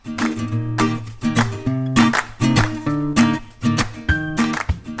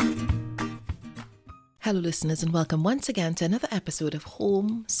Hello listeners, and welcome once again to another episode of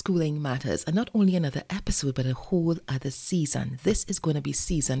Homeschooling Matters, and not only another episode but a whole other season. This is going to be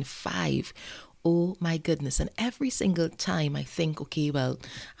season 5. Oh my goodness. And every single time I think, okay, well,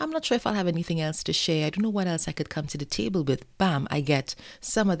 I'm not sure if I'll have anything else to share. I don't know what else I could come to the table with. Bam, I get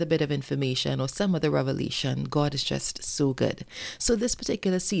some other bit of information or some other revelation. God is just so good. So this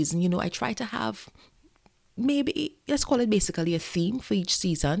particular season, I try to have maybe, let's call it basically a theme for each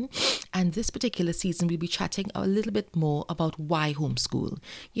season. And this particular season, we'll be chatting a little bit more about why homeschool.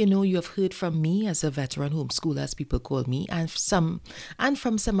 You have heard from me as a veteran homeschooler, as people call me, and from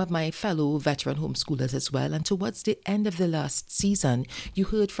some of my fellow veteran homeschoolers as well. And towards the end of the last season, you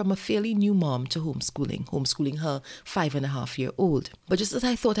heard from a fairly new mom to homeschooling her 5.5-year-old. But just as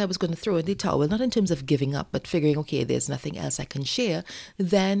I thought I was going to throw in the towel, not in terms of giving up, but figuring, okay, there's nothing else I can share,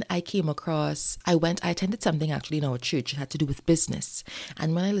 then I attended something actually in our church. It had to do with business.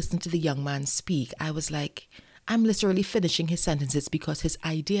 And when I listened to the young man speak, I was like, I'm literally finishing his sentences because his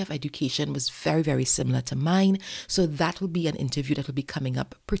idea of education was very, very similar to mine. So that will be an interview that will be coming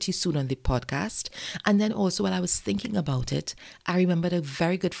up pretty soon on the podcast. And then also while I was thinking about it, I remembered a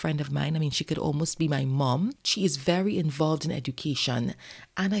very good friend of mine. I mean, she could almost be my mom. She is very involved in education.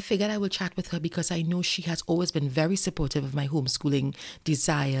 And I figured I will chat with her because I know she has always been very supportive of my homeschooling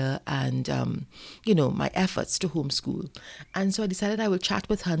desire and, my efforts to homeschool. And so I decided I will chat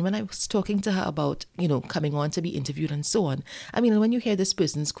with her. And when I was talking to her about, coming on to be interviewed and so on, I mean, when you hear this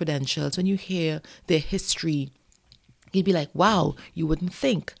person's credentials, when you hear their history, you'd be like, wow, you wouldn't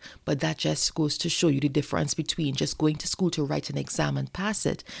think. But that just goes to show you the difference between just going to school to write an exam and pass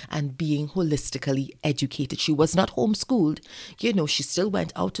it and being holistically educated. She was not homeschooled. She still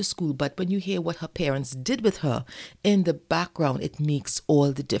went out to school. But when you hear what her parents did with her in the background, it makes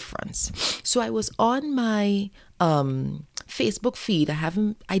all the difference. So I was on my Facebook feed.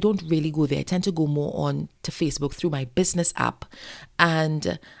 I don't really go there. I tend to go more on to Facebook through my business app.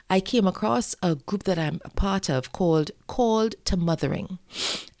 And I came across a group that I'm a part of called to Mothering.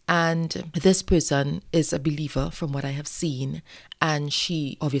 And this person is a believer from what I have seen. And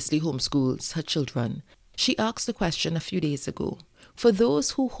she obviously homeschools her children. She asked the question a few days ago, for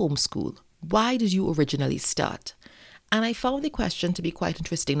those who homeschool, why did you originally start? And I found the question to be quite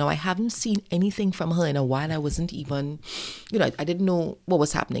interesting. Now, I haven't seen anything from her in a while. I wasn't even, I didn't know what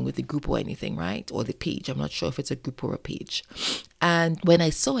was happening with the group or anything, right? Or the page. I'm not sure if it's a group or a page. And when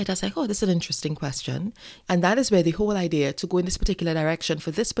I saw it, I was like, oh, this is an interesting question. And that is where the whole idea to go in this particular direction for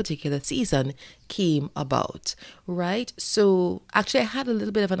this particular season came about, right? So actually, I had a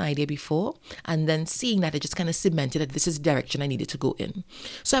little bit of an idea before. And then seeing that, it just kind of cemented that this is the direction I needed to go in.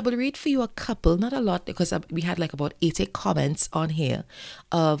 So I will read for you a couple, not a lot, because we had like about 80 comments on here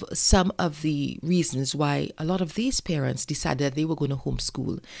of some of the reasons why a lot of these parents decided they were going to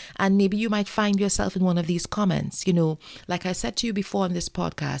homeschool. And maybe you might find yourself in one of these comments. Like I said to you before on this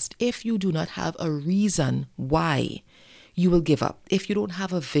podcast, if you do not have a reason why, you will give up. If you don't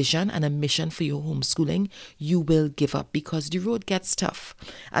have a vision and a mission for your homeschooling, you will give up because the road gets tough.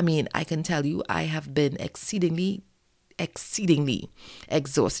 I mean, I can tell you, I have been exceedingly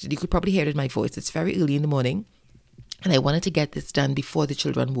exhausted. You could probably hear it in my voice. It's very early in the morning. And I wanted to get this done before the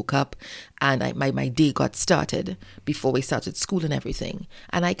children woke up and my day got started before we started school and everything.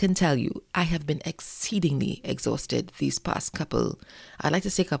 And I can tell you, I have been exceedingly exhausted these past I'd like to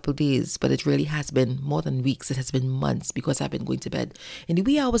say couple days, but it really has been more than weeks. It has been months because I've been going to bed in the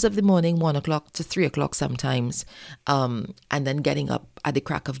wee hours of the morning, 1 o'clock to 3 o'clock sometimes, and then getting up at the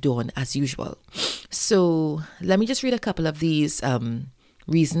crack of dawn as usual. So let me just read a couple of these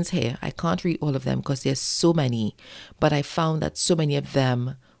reasons here. I can't read all of them because there's so many, but I found that so many of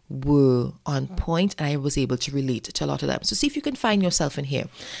them were on point and I was able to relate to a lot of them. So see if you can find yourself in here.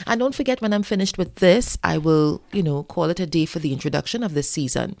 And don't forget, when I'm finished with this, I will, call it a day for the introduction of this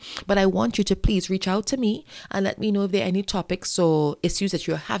season. But I want you to please reach out to me and let me know if there are any topics or issues that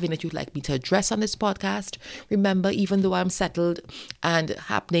you're having that you'd like me to address on this podcast. Remember, even though I'm settled and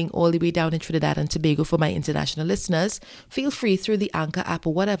happening all the way down in Trinidad and Tobago for my international listeners, feel free through the Anchor app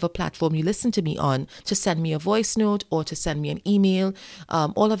or whatever platform you listen to me on to send me a voice note or to send me an email.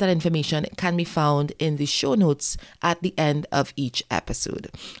 All of that information can be found in the show notes at the end of each episode.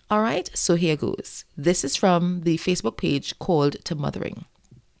 All right, so here goes. This is from the Facebook page called To Mothering.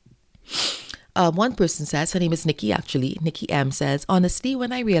 One person says, her name is Nikki actually, Nikki M says, honestly,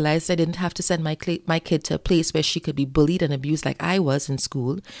 when I realized I didn't have to send my kid to a place where she could be bullied and abused like I was in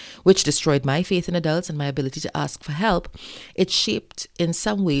school, which destroyed my faith in adults and my ability to ask for help, it shaped in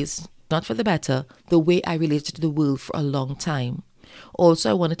some ways, not for the better, the way I related to the world for a long time. Also,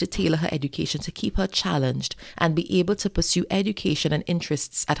 I wanted to tailor her education to keep her challenged and be able to pursue education and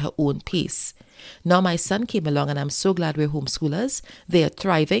interests at her own pace. Now my son came along and I'm so glad we're homeschoolers. They are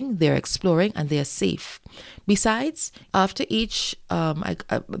thriving, they're exploring, and they are safe. Besides, after each, I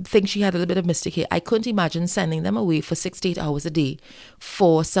think she had a little bit of mistake here. I couldn't imagine sending them away for 6 to 8 hours a day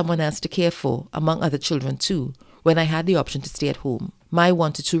for someone else to care for, among other children too, when I had the option to stay at home. My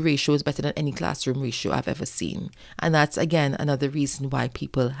 1-to-2 ratio is better than any classroom ratio I've ever seen. And that's, again, another reason why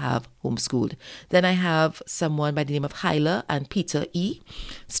people have homeschooled. Then I have someone by the name of Hyla and Peter E.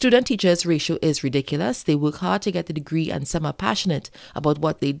 Student-teachers ratio is ridiculous. They work hard to get the degree and some are passionate about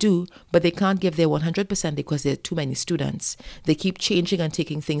what they do, but they can't give their 100% because there are too many students. They keep changing and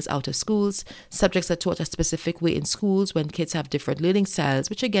taking things out of schools. Subjects are taught a specific way in schools when kids have different learning styles,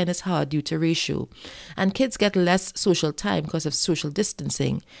 which again is hard due to ratio. And kids get less social time because of social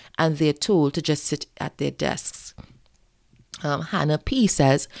distancing, and they're told to just sit at their desks. Hannah P.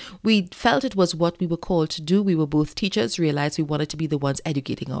 says, we felt it was what we were called to do. We were both teachers, realized we wanted to be the ones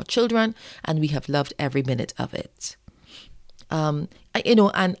educating our children, and we have loved every minute of it. And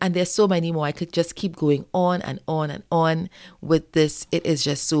there's so many more. I could just keep going on and on and on with this. It is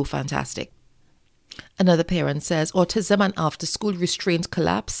just so fantastic. Another parent says, autism and after-school restraint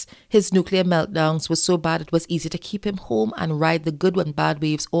collapse. His nuclear meltdowns were so bad it was easy to keep him home and ride the good and bad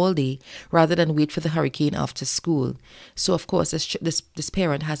waves all day rather than wait for the hurricane after school. So, of course, this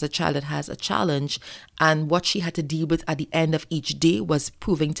parent has a child that has a challenge, and what she had to deal with at the end of each day was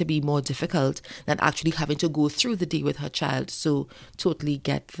proving to be more difficult than actually having to go through the day with her child. So, totally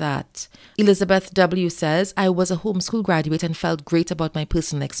get that. Elizabeth W. says, I was a homeschool graduate and felt great about my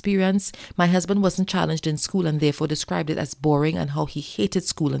personal experience. My husband wasn't challenged in school and therefore described it as boring and how he hated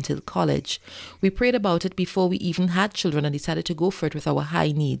school until college. We prayed about it before we even had children and decided to go for it with our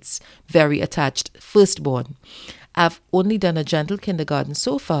high needs, very attached firstborn. I've only done a gentle kindergarten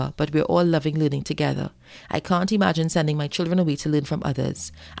so far, but we're all loving learning together. I can't imagine sending my children away to learn from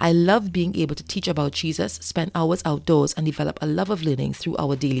others. I love being able to teach about Jesus, spend hours outdoors, and develop a love of learning through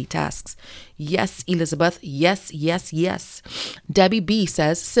our daily tasks. Yes, Elizabeth, yes, yes, yes. Debbie B.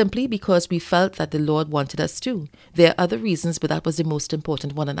 says, simply because we felt that the Lord wanted us to. There are other reasons, but that was the most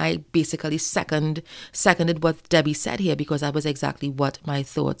important one, and I basically seconded what Debbie said here because that was exactly what my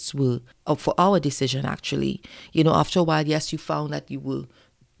thoughts were for our decision, actually. After a while, yes, you found that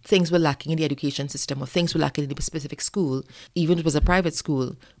things were lacking in the education system or things were lacking in the specific school, even if it was a private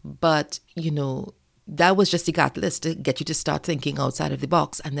school. But, that was just the catalyst to get you to start thinking outside of the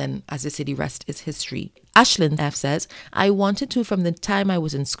box. And then, as I say, the rest is history. Ashlyn F. says, I wanted to from the time I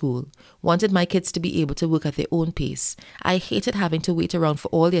was in school. Wanted my kids to be able to work at their own pace. I hated having to wait around for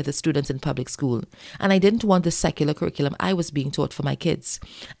all the other students in public school. And I didn't want the secular curriculum I was being taught for my kids.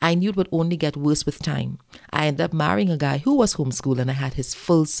 I knew it would only get worse with time. I ended up marrying a guy who was homeschooled and I had his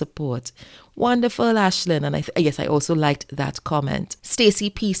full support. Wonderful, Ashlyn. And I also liked that comment. Stacy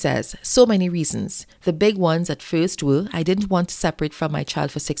P. says, so many reasons. The big ones at first were, I didn't want to separate from my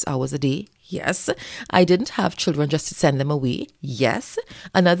child for 6 hours a day. Yes. I didn't have children just to send them away. Yes.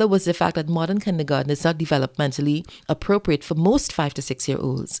 Another was the fact that modern kindergarten is not developmentally appropriate for most 5 to 6 year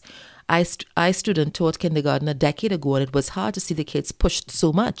olds. I stood and taught kindergarten a decade ago, and it was hard to see the kids pushed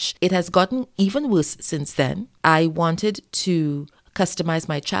so much. It has gotten even worse since then. I wanted to customize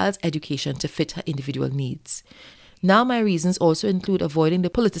my child's education to fit her individual needs. Now my reasons also include avoiding the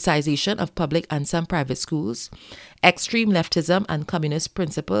politicization of public and some private schools, extreme leftism and communist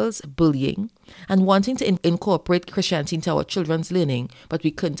principles, bullying, and wanting to incorporate Christianity into our children's learning, but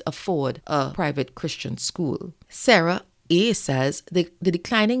we couldn't afford a private Christian school. Sarah A. says, the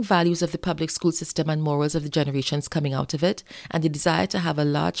declining values of the public school system and morals of the generations coming out of it, and the desire to have a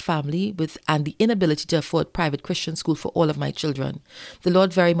large family and the inability to afford private Christian school for all of my children. The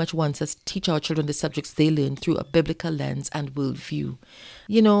Lord very much wants us to teach our children the subjects they learn through a biblical lens and worldview.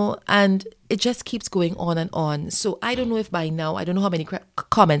 And it just keeps going on and on. So I don't know if by now, I don't know how many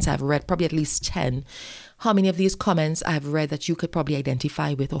comments I've read, probably at least 10. How many of these comments I've read that you could probably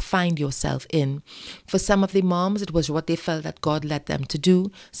identify with or find yourself in. For some of the moms, it was what they felt that God led them to do.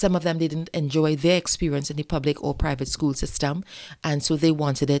 Some of them didn't enjoy their experience in the public or private school system, and so they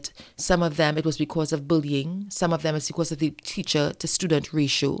wanted it. Some of them, it was because of bullying. Some of them, it's because of the teacher-to-student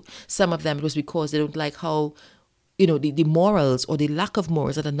ratio. Some of them, it was because they don't like how the morals or the lack of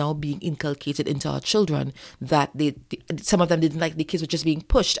morals that are now being inculcated into our children, that some of them didn't like the kids were just being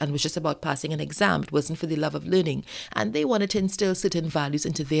pushed and was just about passing an exam. It wasn't for the love of learning. And they wanted to instill certain values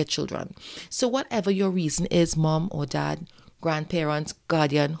into their children. So whatever your reason is, mom or dad, grandparents,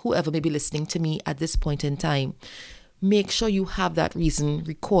 guardian, whoever may be listening to me at this point in time, make sure you have that reason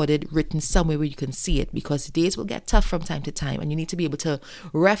recorded, written somewhere where you can see it, because the days will get tough from time to time and you need to be able to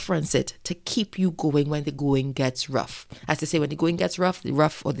reference it to keep you going when the going gets rough. As they say, when the going gets rough, the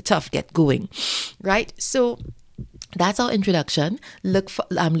rough or the tough get going, right? So that's our introduction.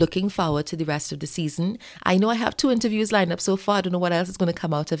 I'm looking forward to the rest of the season. I know I have 2 interviews lined up so far. I don't know what else is going to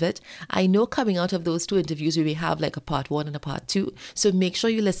come out of it. I know coming out of those 2 interviews, we may have like a part 1 and a part 2. So make sure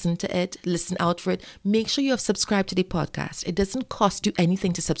you listen to it, listen out for it. Make sure you have subscribed to the podcast. It doesn't cost you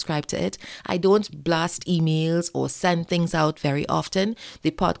anything to subscribe to it. I don't blast emails or send things out very often.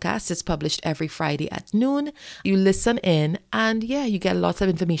 The podcast is published every Friday at noon. You listen in and you get lots of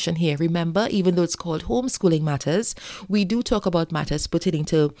information here. Remember, even though it's called Homeschooling Matters, we do talk about matters pertaining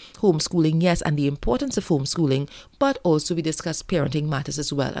to homeschooling, yes, and the importance of homeschooling, but also we discuss parenting matters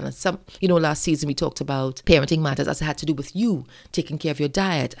as well. And last season we talked about parenting matters as it had to do with you taking care of your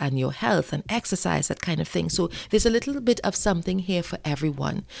diet and your health and exercise, that kind of thing. So there's a little bit of something here for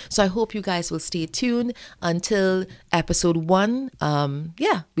everyone. So I hope you guys will stay tuned until episode 1.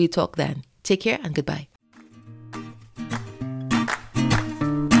 We'll talk then. Take care and goodbye.